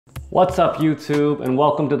What's up YouTube, and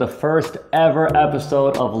welcome to the first ever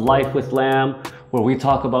episode of Life with Lamb, where we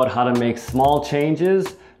talk about how to make small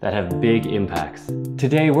changes that have big impacts.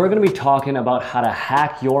 Today we're going to be talking about how to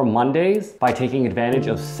hack your Mondays by taking advantage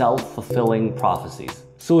of self-fulfilling prophecies.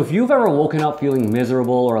 So if you've ever woken up feeling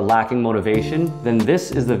miserable or lacking motivation, then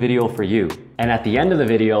this is the video for you. And at the end of the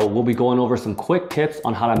video, we'll be going over some quick tips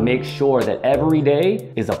on how to make sure that every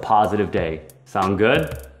day is a positive day. Sound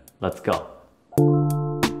good? Let's go.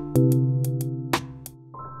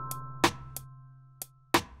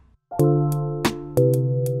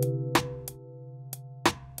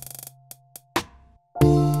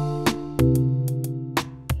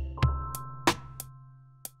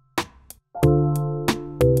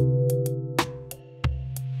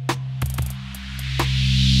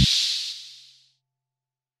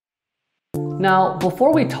 Now,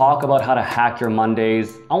 before we talk about how to hack your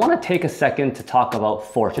Mondays, I want to take a second to talk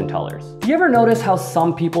about fortune tellers. Do you ever notice how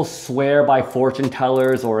some people swear by fortune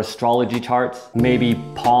tellers or astrology charts? Maybe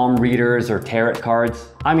palm readers or tarot cards?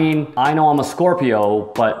 I mean, I know I'm a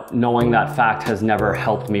Scorpio, but knowing that fact has never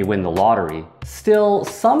helped me win the lottery. Still,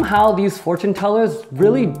 somehow these fortune tellers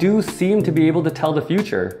really do seem to be able to tell the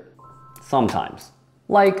future. Sometimes.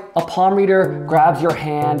 Like a palm reader grabs your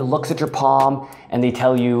hand, looks at your palm, and they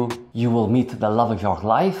tell you, you will meet the love of your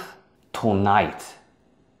life tonight.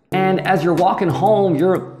 And as you're walking home,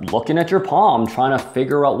 you're looking at your palm, trying to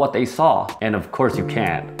figure out what they saw. And of course you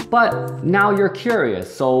can't. But now you're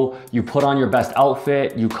curious, so you put on your best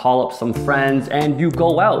outfit, you call up some friends, and you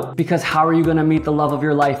go out. Because how are you gonna meet the love of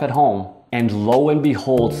your life at home? And lo and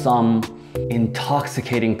behold, some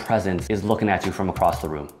intoxicating presence is looking at you from across the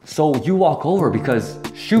room. So you walk over because,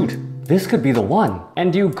 shoot, this could be the one.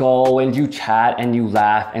 And you go and you chat and you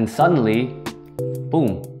laugh, and suddenly,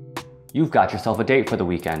 boom, you've got yourself a date for the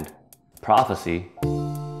weekend. Prophecy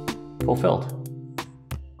fulfilled.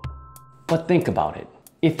 But think about it.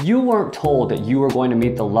 If you weren't told that you were going to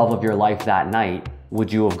meet the love of your life that night,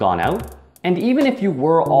 would you have gone out? And even if you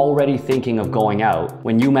were already thinking of going out,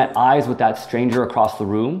 when you met eyes with that stranger across the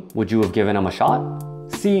room, would you have given him a shot?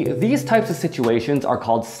 See, these types of situations are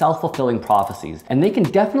called self-fulfilling prophecies, and they can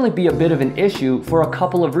definitely be a bit of an issue for a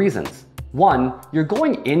couple of reasons. One, you're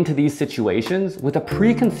going into these situations with a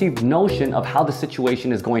preconceived notion of how the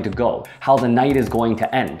situation is going to go, how the night is going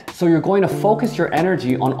to end. So you're going to focus your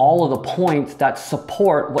energy on all of the points that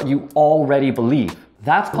support what you already believe.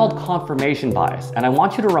 That's called confirmation bias, and I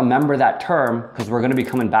want you to remember that term because we're going to be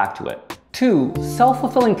coming back to it. Two,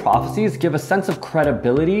 self-fulfilling prophecies give a sense of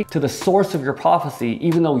credibility to the source of your prophecy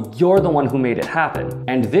even though you're the one who made it happen.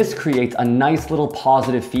 And this creates a nice little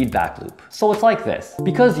positive feedback loop. So it's like this.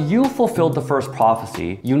 Because you fulfilled the first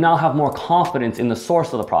prophecy, you now have more confidence in the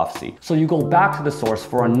source of the prophecy. So you go back to the source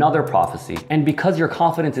for another prophecy. And because your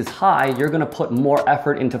confidence is high, you're going to put more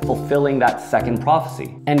effort into fulfilling that second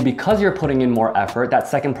prophecy. And because you're putting in more effort, that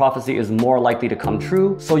second prophecy is more likely to come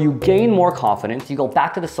true. So you gain more confidence. You go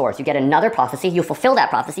back to the source, you get another prophecy, you fulfill that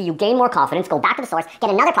prophecy, you gain more confidence, go back to the source, get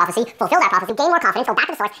another prophecy, fulfill that prophecy, gain more confidence, go back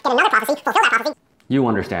to the source, get another prophecy, fulfill that prophecy. You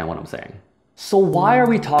understand what I'm saying. So why are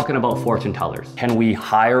we talking about fortune tellers? Can we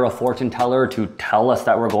hire a fortune teller to tell us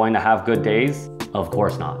that we're going to have good days? Of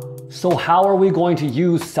course not. So how are we going to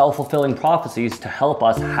use self-fulfilling prophecies to help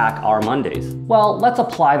us hack our Mondays? Well, let's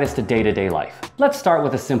apply this to day-to-day life. Let's start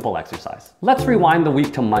with a simple exercise. Let's rewind the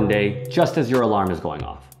week to Monday just as your alarm is going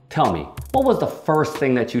off. Tell me, what was the first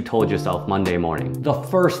thing that you told yourself Monday morning? The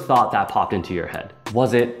first thought that popped into your head?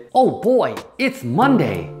 Was it, oh boy, it's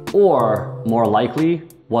Monday? Or more likely,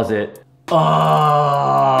 was it,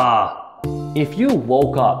 If you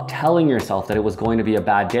woke up telling yourself that it was going to be a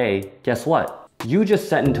bad day, guess what? You just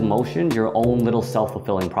set into motion your own little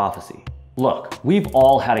self-fulfilling prophecy. Look, we've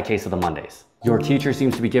all had a case of the Mondays. Your teacher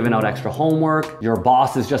seems to be giving out extra homework, your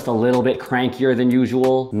boss is just a little bit crankier than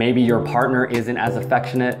usual, maybe your partner isn't as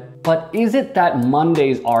affectionate. But is it that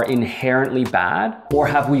Mondays are inherently bad, or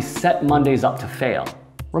have we set Mondays up to fail?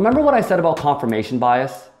 Remember what I said about confirmation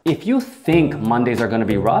bias? If you think Mondays are going to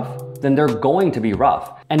be rough, then they're going to be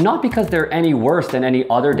rough. And not because they're any worse than any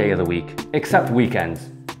other day of the week, except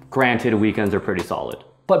weekends. Granted, weekends are pretty solid.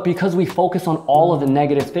 But because we focus on all of the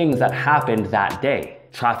negative things that happened that day.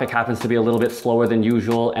 Traffic happens to be a little bit slower than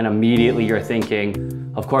usual, and immediately you're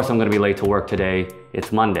thinking, of course I'm gonna be late to work today,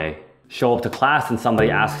 it's Monday. Show up to class and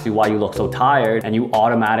somebody asks you why you look so tired, and you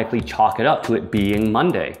automatically chalk it up to it being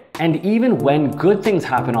Monday. And even when good things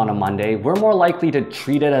happen on a Monday, we're more likely to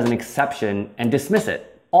treat it as an exception and dismiss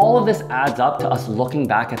it. All of this adds up to us looking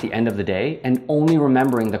back at the end of the day and only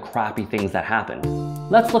remembering the crappy things that happened.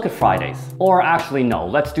 Let's look at Fridays. Or actually no,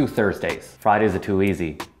 let's do Thursdays. Fridays are too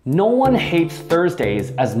easy. No one hates Thursdays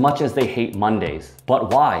as much as they hate Mondays.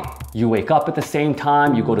 But why? You wake up at the same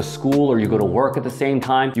time, you go to school or you go to work at the same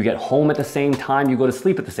time, you get home at the same time, you go to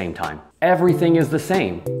sleep at the same time. Everything is the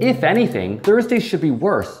same. If anything, Thursdays should be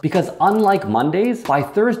worse because unlike Mondays, by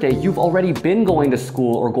Thursday, you've already been going to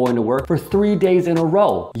school or going to work for 3 days in a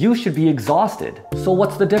row. You should be exhausted. So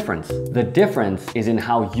what's the difference? The difference is in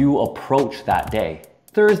how you approach that day.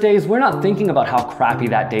 Thursdays, we're not thinking about how crappy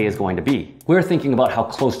that day is going to be. We're thinking about how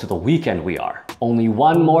close to the weekend we are. Only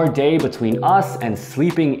one more day between us and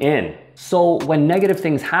sleeping in. So when negative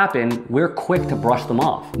things happen, we're quick to brush them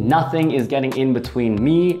off. Nothing is getting in between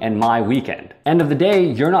me and my weekend. End of the day,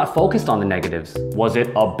 you're not focused on the negatives. Was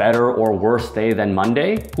it a better or worse day than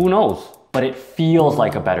Monday? Who knows? But it feels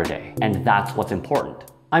like a better day, and that's what's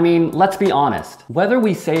important. I mean, let's be honest. Whether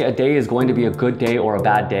we say a day is going to be a good day or a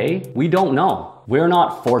bad day, we don't know. We're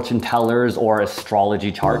not fortune tellers or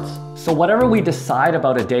astrology charts. So whatever we decide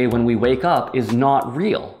about a day when we wake up is not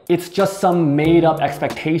real. It's just some made up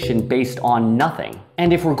expectation based on nothing.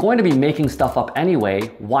 And if we're going to be making stuff up anyway,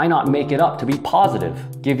 why not make it up to be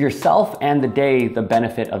positive? Give yourself and the day the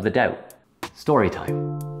benefit of the doubt. Story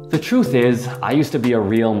time. The truth is, I used to be a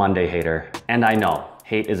real Monday hater. And I know,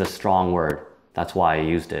 hate is a strong word. That's why I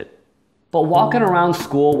used it. But walking around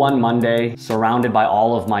school one Monday, surrounded by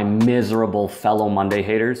all of my miserable fellow Monday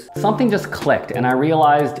haters, something just clicked and I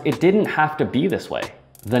realized it didn't have to be this way.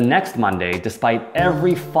 The next Monday, despite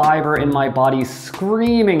every fiber in my body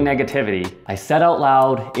screaming negativity, I said out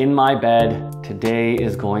loud in my bed, today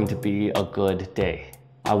is going to be a good day.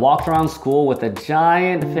 I walked around school with a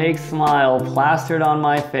giant fake smile plastered on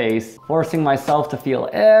my face, forcing myself to feel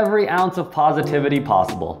every ounce of positivity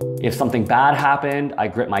possible. If something bad happened, I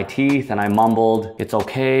grit my teeth and I mumbled, it's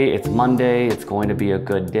okay, it's Monday, it's going to be a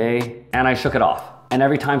good day, and I shook it off. And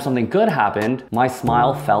every time something good happened, my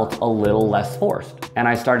smile felt a little less forced. And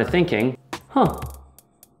I started thinking,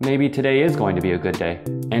 maybe today is going to be a good day.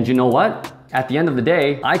 And you know what? At the end of the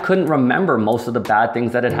day, I couldn't remember most of the bad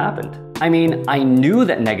things that had happened. I mean, I knew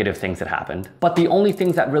that negative things had happened, but the only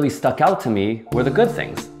things that really stuck out to me were the good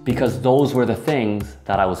things, because those were the things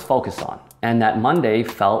that I was focused on. And that Monday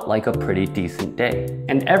felt like a pretty decent day.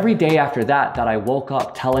 And every day after that I woke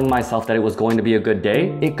up telling myself that it was going to be a good day,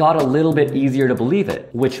 it got a little bit easier to believe it,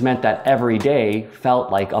 which meant that every day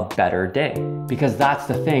felt like a better day. Because that's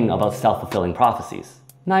the thing about self-fulfilling prophecies.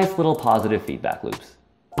 Nice little positive feedback loops.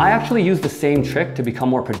 I actually used the same trick to become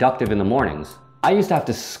more productive in the mornings. I used to have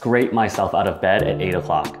to scrape myself out of bed at 8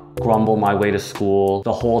 o'clock, grumble my way to school,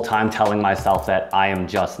 the whole time telling myself that I am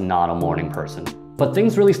just not a morning person. But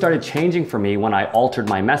things really started changing for me when I altered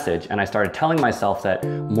my message and I started telling myself that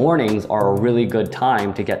mornings are a really good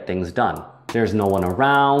time to get things done. There's no one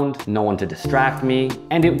around, no one to distract me.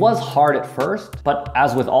 And it was hard at first, but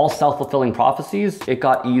as with all self-fulfilling prophecies, it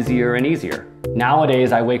got easier and easier.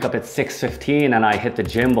 Nowadays, I wake up at 6:15 and I hit the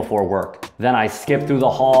gym before work. Then I skip through the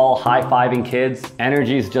hall, high-fiving kids.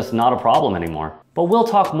 Energy's just not a problem anymore. But we'll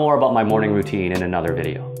talk more about my morning routine in another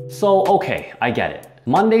video. So, okay, I get it.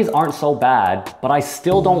 Mondays aren't so bad, but I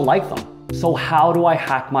still don't like them. So how do I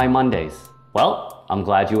hack my Mondays? Well, I'm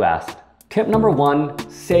glad you asked. Tip number 1,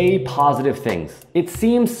 say positive things. It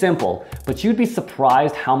seems simple, but you'd be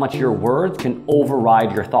surprised how much your words can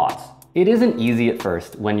override your thoughts. It isn't easy at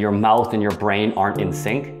first when your mouth and your brain aren't in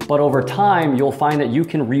sync, but over time, you'll find that you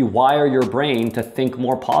can rewire your brain to think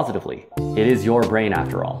more positively. It is your brain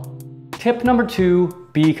after all. Tip number 2,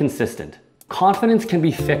 be consistent. Confidence can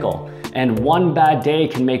be fickle, and one bad day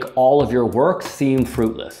can make all of your work seem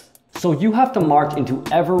fruitless. So you have to march into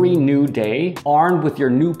every new day armed with your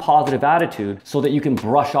new positive attitude so that you can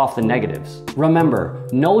brush off the negatives. Remember,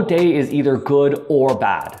 no day is either good or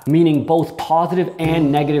bad, meaning both positive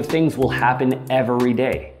and negative things will happen every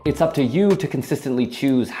day. It's up to you to consistently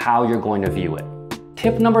choose how you're going to view it.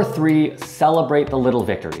 Tip number 3, celebrate the little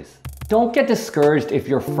victories. Don't get discouraged if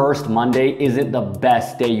your first Monday isn't the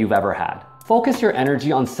best day you've ever had. Focus your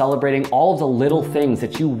energy on celebrating all of the little things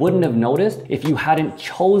that you wouldn't have noticed if you hadn't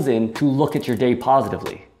chosen to look at your day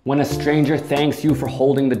positively. When a stranger thanks you for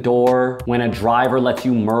holding the door, when a driver lets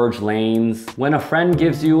you merge lanes, when a friend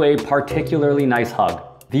gives you a particularly nice hug.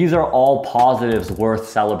 These are all positives worth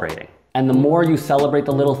celebrating. And the more you celebrate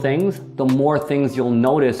the little things, the more things you'll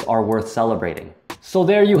notice are worth celebrating. So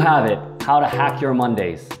there you have it, how to hack your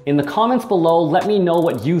Mondays. In the comments below, let me know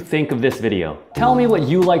what you think of this video. Tell me what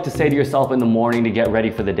you like to say to yourself in the morning to get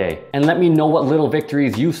ready for the day. And let me know what little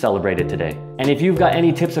victories you celebrated today. And if you've got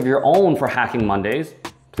any tips of your own for hacking Mondays,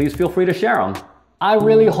 please feel free to share them. I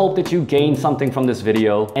really hope that you gained something from this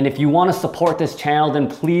video, and if you want to support this channel, then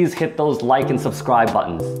please hit those like and subscribe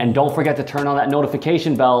buttons. And don't forget to turn on that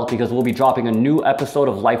notification bell because we'll be dropping a new episode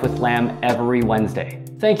of Life with Lamb every Wednesday.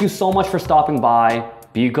 Thank you so much for stopping by.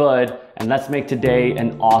 Be good, and let's make today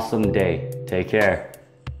an awesome day. Take care.